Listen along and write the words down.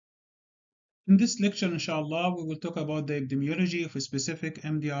In this lecture, inshallah, we will talk about the epidemiology of specific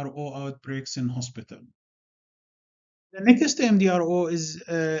MDRO outbreaks in hospital. The next MDRO is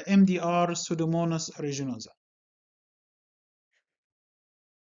MDR Pseudomonas aeruginosa.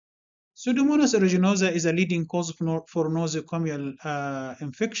 Pseudomonas aeruginosa is a leading cause for nosocomial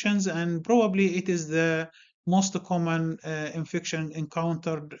infections, and probably it is the most common infection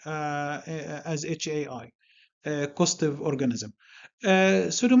encountered as HAI, causative organism.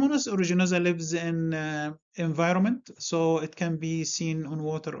 Pseudomonas aeruginosa lives in environment, so it can be seen on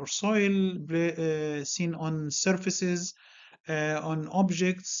water or soil, seen on surfaces, on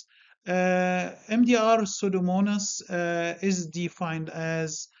objects. MDR Pseudomonas is defined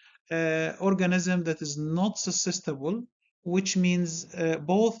as organism that is not susceptible, which means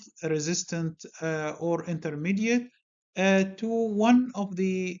both resistant or intermediate to one of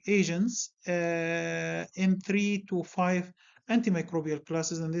the agents in 3 to 5 antimicrobial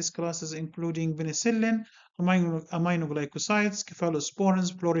classes, and these classes including penicillin, aminoglycosides,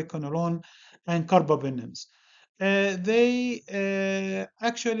 cephalosporins, fluoroquinolone, and carbapenems. They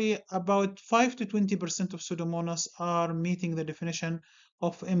actually about 5 to 20% of Pseudomonas are meeting the definition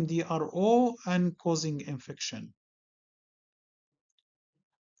of MDRO and causing infection.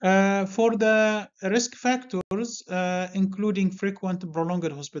 For the risk factors, including frequent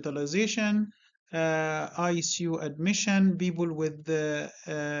prolonged hospitalization, ICU admission, people with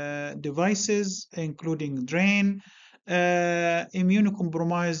devices, including drain,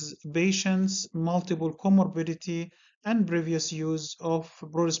 immunocompromised patients, multiple comorbidity, and previous use of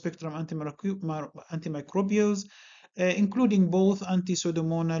broad-spectrum antimicrobials, including both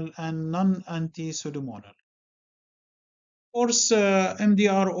anti-pseudomonal and non-anti-pseudomonal. Of course,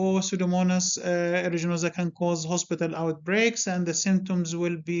 MDRO Pseudomonas aeruginosa can cause hospital outbreaks, and the symptoms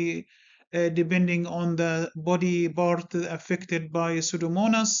will be depending on the body part affected by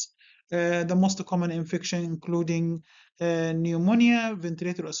Pseudomonas. The most common infection including pneumonia,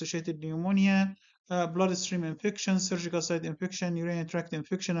 ventilator-associated pneumonia, bloodstream infection, surgical site infection, urinary tract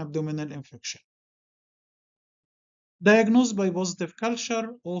infection, abdominal infection. Diagnosed by positive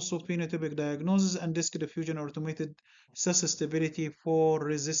culture, also phenotypic diagnosis, and disk diffusion automated susceptibility for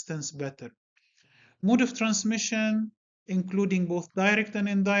resistance pattern. Mode of transmission, including both direct and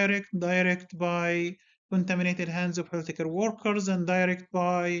indirect, direct by contaminated hands of healthcare workers and direct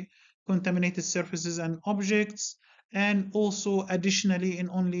by contaminated surfaces and objects. And also additionally, in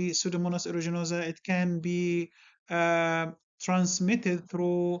only Pseudomonas aeruginosa, it can be transmitted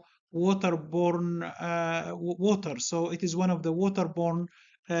through waterborne water. So it is one of the waterborne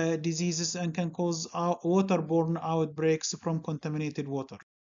diseases and can cause waterborne outbreaks from contaminated water.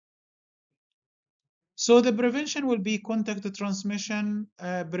 So the prevention will be contact transmission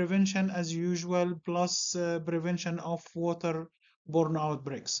prevention as usual, plus prevention of waterborne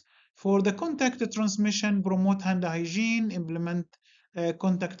outbreaks. For the contact transmission, promote hand hygiene, implement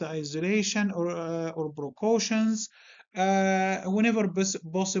contact isolation or precautions. Whenever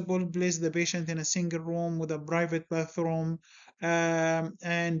possible, place the patient in a single room with a private bathroom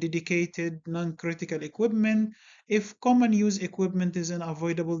and dedicated non-critical equipment. If common use equipment is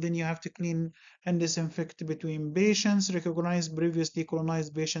unavoidable, then you have to clean and disinfect between patients, recognize previously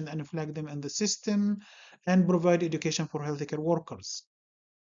colonized patients and flag them in the system, and provide education for healthcare workers.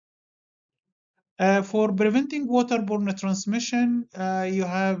 For preventing waterborne transmission, you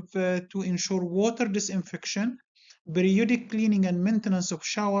have to ensure water disinfection, periodic cleaning and maintenance of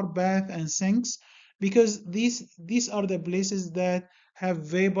shower, bath, and sinks, because these are the places that have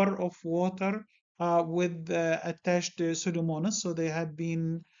vapor of water with attached Pseudomonas, so they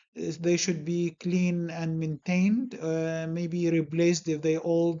should be clean and maintained, maybe replaced if they're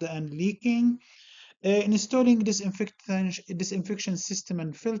old and leaking. Installing disinfection system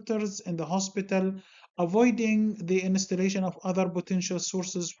and filters in the hospital, avoiding the installation of other potential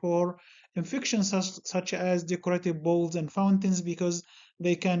sources for infections such as decorative bowls and fountains, because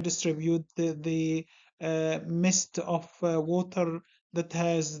they can distribute the mist of water that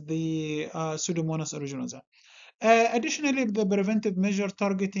has the Pseudomonas aeruginosa. Additionally, the preventive measure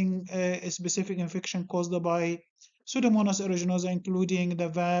targeting a specific infection caused by Pseudomonas aeruginosa, including the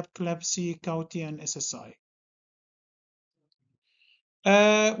VAP, CLABSI, CAUTI, and SSI.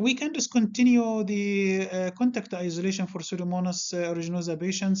 We can discontinue the contact isolation for Pseudomonas aeruginosa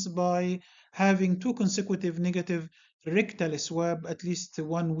patients by having 2 consecutive negative rectal swab at least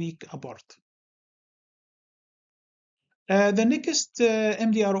 1 week apart. The next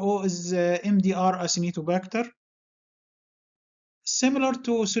MDRO is MDR Acinetobacter. Similar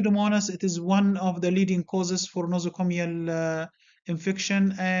to Pseudomonas, it is one of the leading causes for nosocomial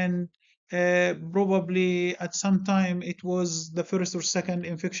infection, and Probably at some time it was the first or second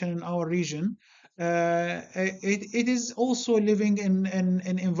infection in our region. It is also living in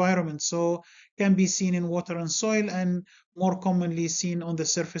environment, so can be seen in water and soil, and more commonly seen on the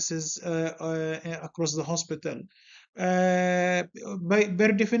surfaces across the hospital. Per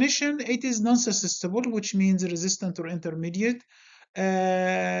definition, it is non-susceptible, which means resistant or intermediate.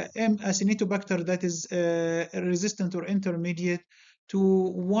 Acinetobacter that is resistant or intermediate to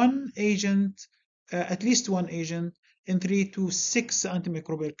one agent, at least one agent, in 3 to 6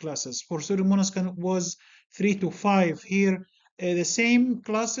 antimicrobial classes. For Pseudomonas was 3 to 5. Here, the same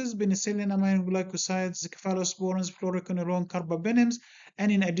classes: penicillin, aminoglycosides, cephalosporins, fluoroquinolone, carbapenems,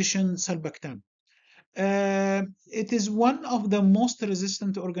 and in addition, sulbactam. It is one of the most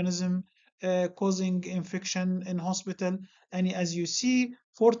resistant organism causing infection in hospital, and as you see,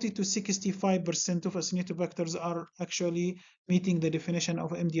 40 to 65% of Acinetobacters are actually meeting the definition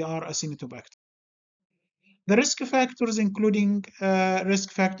of MDR Acinetobacter. The risk factors, including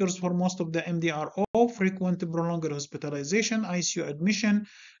risk factors for most of the MDRO: frequent prolonged hospitalization, ICU admission,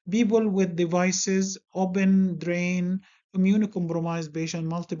 people with devices, open drain, immunocompromised patient,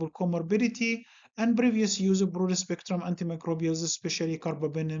 multiple comorbidity, and previous use of broad-spectrum antimicrobials, especially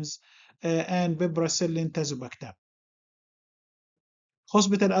carbapenems and piperacillin tazobactam.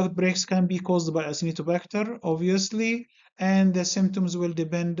 Hospital outbreaks can be caused by Acinetobacter, obviously, and the symptoms will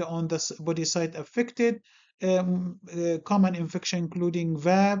depend on the body site affected. Common infection including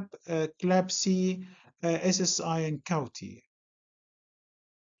VAB, CLABSI, SSI, and CAUTI.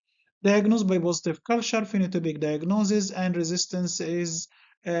 Diagnosed by positive culture, phenotypic diagnosis, and resistance is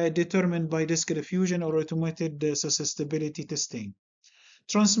determined by disk diffusion or automated susceptibility testing.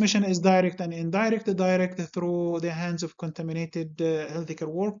 Transmission is direct and indirect. Direct through the hands of contaminated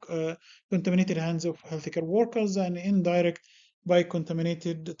contaminated hands of healthcare workers, and indirect by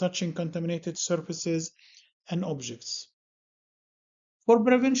touching contaminated surfaces and objects. For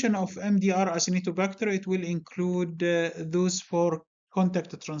prevention of MDR Acinetobacter, it will include those for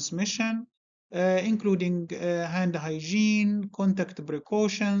contact transmission, including hand hygiene, contact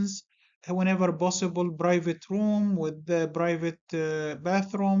precautions, whenever possible, private room with the private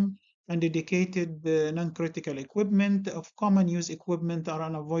bathroom, and dedicated non-critical equipment. Of common use equipment are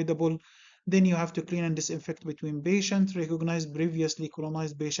unavoidable. Then you have to clean and disinfect between patients, recognize previously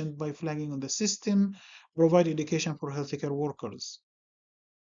colonized patients by flagging on the system, provide education for healthcare workers.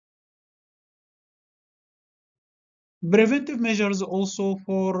 Preventive measures also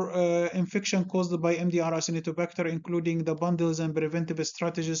for infection caused by MDR Acinetobacter, including the bundles and preventive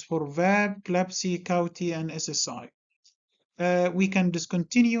strategies for VAB, CLABSI, CAUTI, and SSI. We can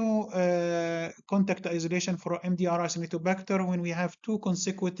discontinue contact isolation for MDR Acinetobacter when we have 2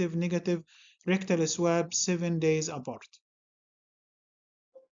 consecutive negative rectal swabs 7 days apart.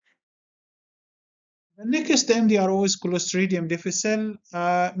 The next MDRO is Clostridium difficile.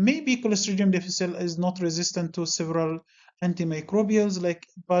 Maybe Clostridium difficile is not resistant to several antimicrobials,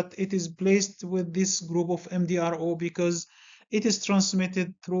 but it is placed with this group of MDRO because it is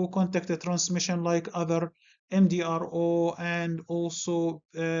transmitted through contact transmission like other MDRO, and also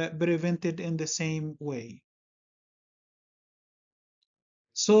prevented in the same way.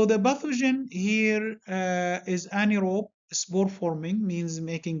 So the pathogen here is anaerobe spore forming, means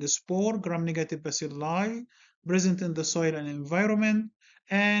making the spore, gram-negative bacilli present in the soil and environment,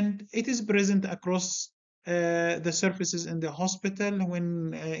 and it is present across the surfaces in the hospital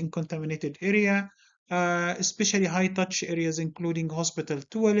when in contaminated area, especially high-touch areas including hospital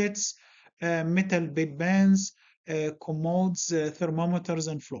toilets, metal bed bands, commodes, thermometers,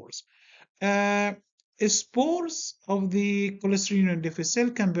 and floors. Spores of the Clostridium difficile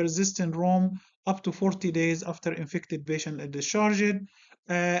can persist in room up to 40 days after infected patient is discharged,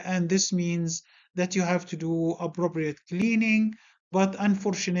 and this means that you have to do appropriate cleaning, but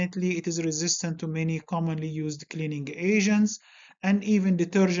unfortunately it is resistant to many commonly used cleaning agents, and even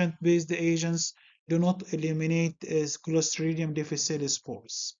detergent-based agents do not eliminate Clostridium difficile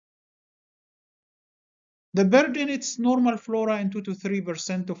spores. The burden, it's normal flora in 2 to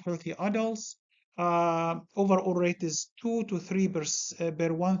 3% of healthy adults. Overall rate is 2 to 3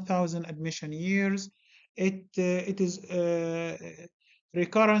 per 1,000 admission years. It is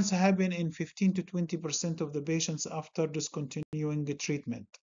recurrence happen in 15 to 20% of the patients after discontinuing the treatment.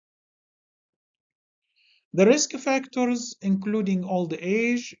 The risk factors, including old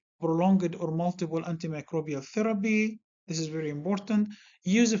age, prolonged or multiple antimicrobial therapy, this is very important,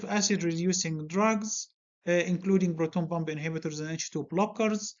 use of acid-reducing drugs, including proton pump inhibitors and H2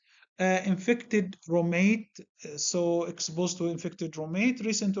 blockers, infected roommate, so exposed to infected roommate,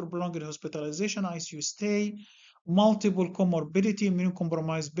 recent or prolonged hospitalization, ICU stay, multiple comorbidity,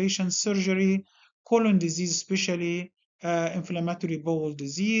 immunocompromised patients, surgery, colon disease, especially inflammatory bowel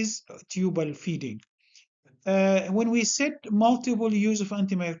disease, tubal feeding. When we said multiple use of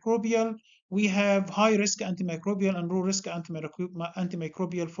antimicrobial, we have high risk antimicrobial and low risk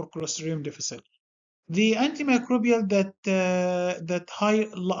antimicrobial for Clostridium difficile. The antimicrobial that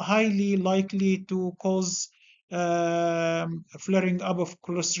highly likely to cause flaring up of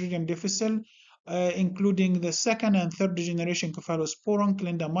Clostridium difficile, including the second and third generation cephalosporin,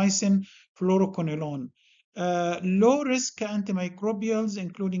 clindamycin, fluoroquinolone. Low risk antimicrobials,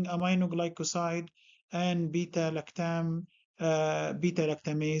 including aminoglycoside and beta-lactamase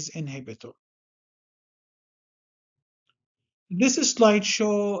inhibitor. This slide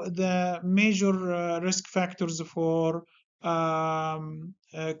shows the major risk factors for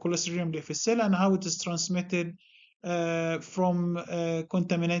Clostridium difficile and how it is transmitted from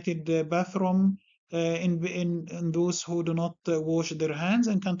contaminated bathroom in those who do not wash their hands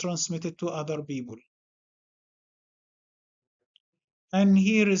and can transmit it to other people. And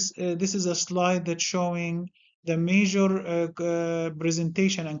here is this is a slide that's showing the major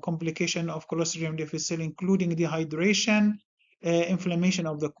presentation and complication of Clostridium difficile, including dehydration, inflammation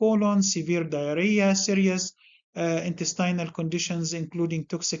of the colon, severe diarrhea, serious intestinal conditions, including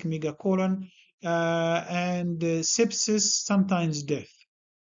toxic megacolon, and sepsis, sometimes death.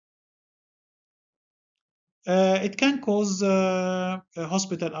 It can cause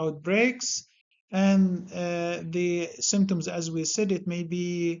hospital outbreaks, and the symptoms, as we said, it may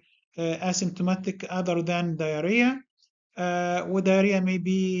be asymptomatic other than diarrhea. With diarrhea may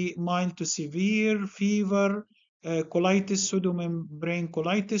be mild to severe, fever, colitis, pseudomembrane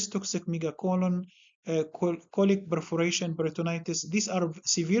colitis, toxic megacolon, colic perforation, peritonitis. These are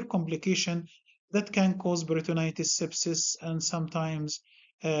severe complications that can cause peritonitis, sepsis, and sometimes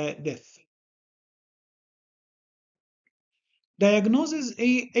death. Diagnosis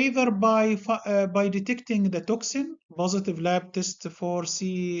either by detecting the toxin, positive lab test for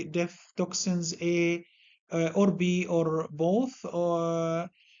C. diff toxins A or B or both.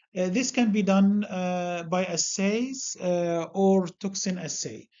 This can be done by assays or toxin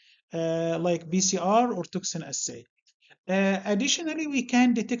assay, like PCR or toxin assay. Additionally, we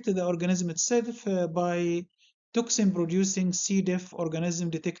can detect the organism itself by toxin-producing C. diff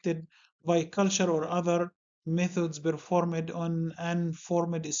organism detected by culture or other methods performed on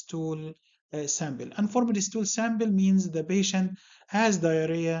unformed stool sample. Unformed stool sample means the patient has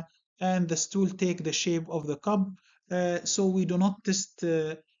diarrhea and the stool take the shape of the cup, so we do not test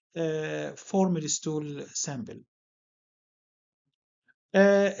formed stool sample.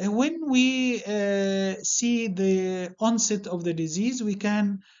 When we see the onset of the disease, we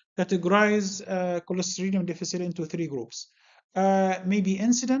can categorize Clostridium difficile into three groups. Maybe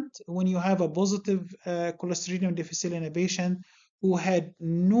incident, when you have a positive Clostridium difficile in a patient who had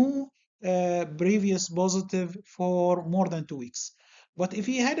no previous positive for more than 2 weeks. But if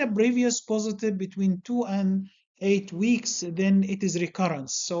he had a previous positive between 2 and 8 weeks, then it is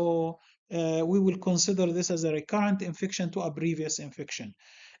recurrence. So we will consider this as a recurrent infection to a previous infection.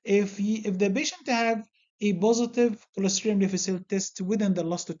 If the patient have a positive Clostridium difficile test within the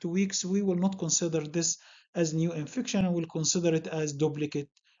last 2 weeks, we will not consider this as new infection and will consider it as duplicate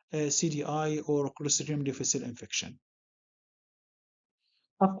CDI or Clostridium difficile infection.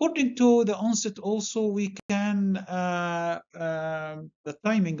 According to the onset also, we can, the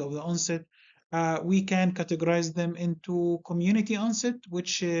timing of the onset, we can categorize them into community onset,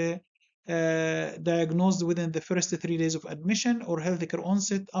 which diagnosed within the first 3 days of admission, or healthcare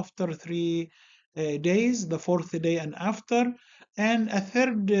onset after 3 days, the 4th day and after, and a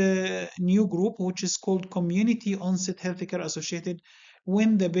third new group, which is called community onset healthcare associated,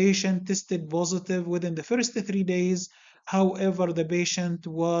 when the patient tested positive within the first 3 days. However, the patient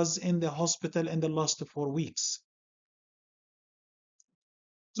was in the hospital in the last 4 weeks.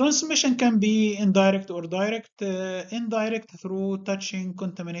 Transmission can be indirect or direct. Indirect through touching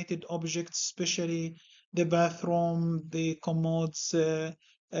contaminated objects, especially the bathroom, the commodes,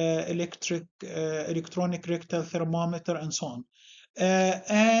 electronic rectal thermometer, and so on.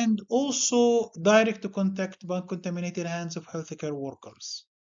 And also direct contact by contaminated hands of healthcare workers.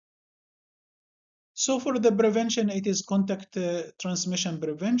 So for the prevention, it is contact transmission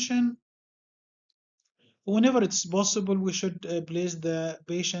prevention. Whenever it's possible, we should place the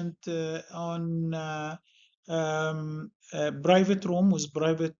patient on a private room with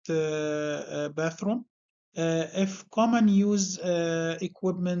private bathroom. If common use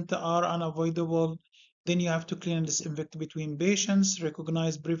equipment are unavoidable, then you have to clean and disinfect between patients,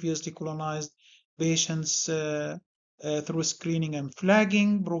 recognize previously colonized patients through screening and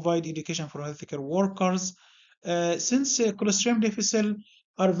flagging, provide education for healthcare workers, Since Clostridium difficile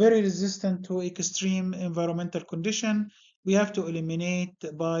are very resistant to extreme environmental condition, we have to eliminate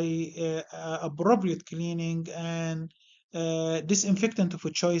by appropriate cleaning, and disinfectant of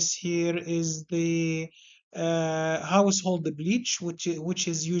a choice here is the household bleach, which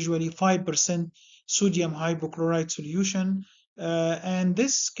is usually 5% sodium hypochlorite solution, and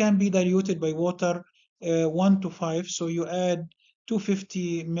this can be diluted by water 1 to 5. So you add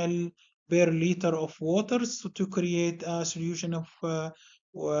 250 ml per liter of water, so to create a solution of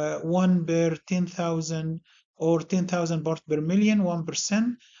 1 per 10,000 or 10,000 part per million,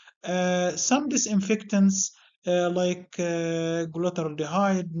 1%. Some disinfectants like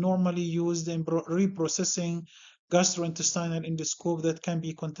glutaraldehyde normally used in reprocessing gastrointestinal endoscope that can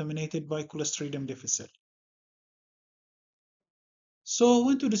be contaminated by Clostridium difficile. So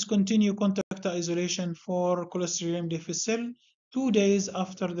when to discontinue contact isolation for Clostridium difficile? 2 days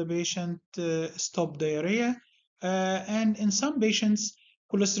after the patient stopped diarrhea. And in some patients,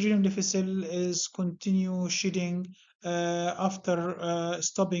 Clostridium difficile is continue shedding after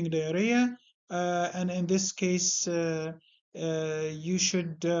stopping diarrhea. And in this case, you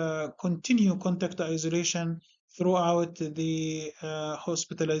should continue contact isolation throughout the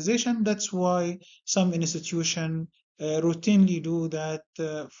hospitalization. That's why some institution routinely do that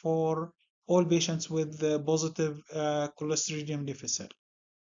for all patients with positive Clostridium difficile.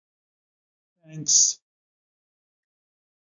 Thanks.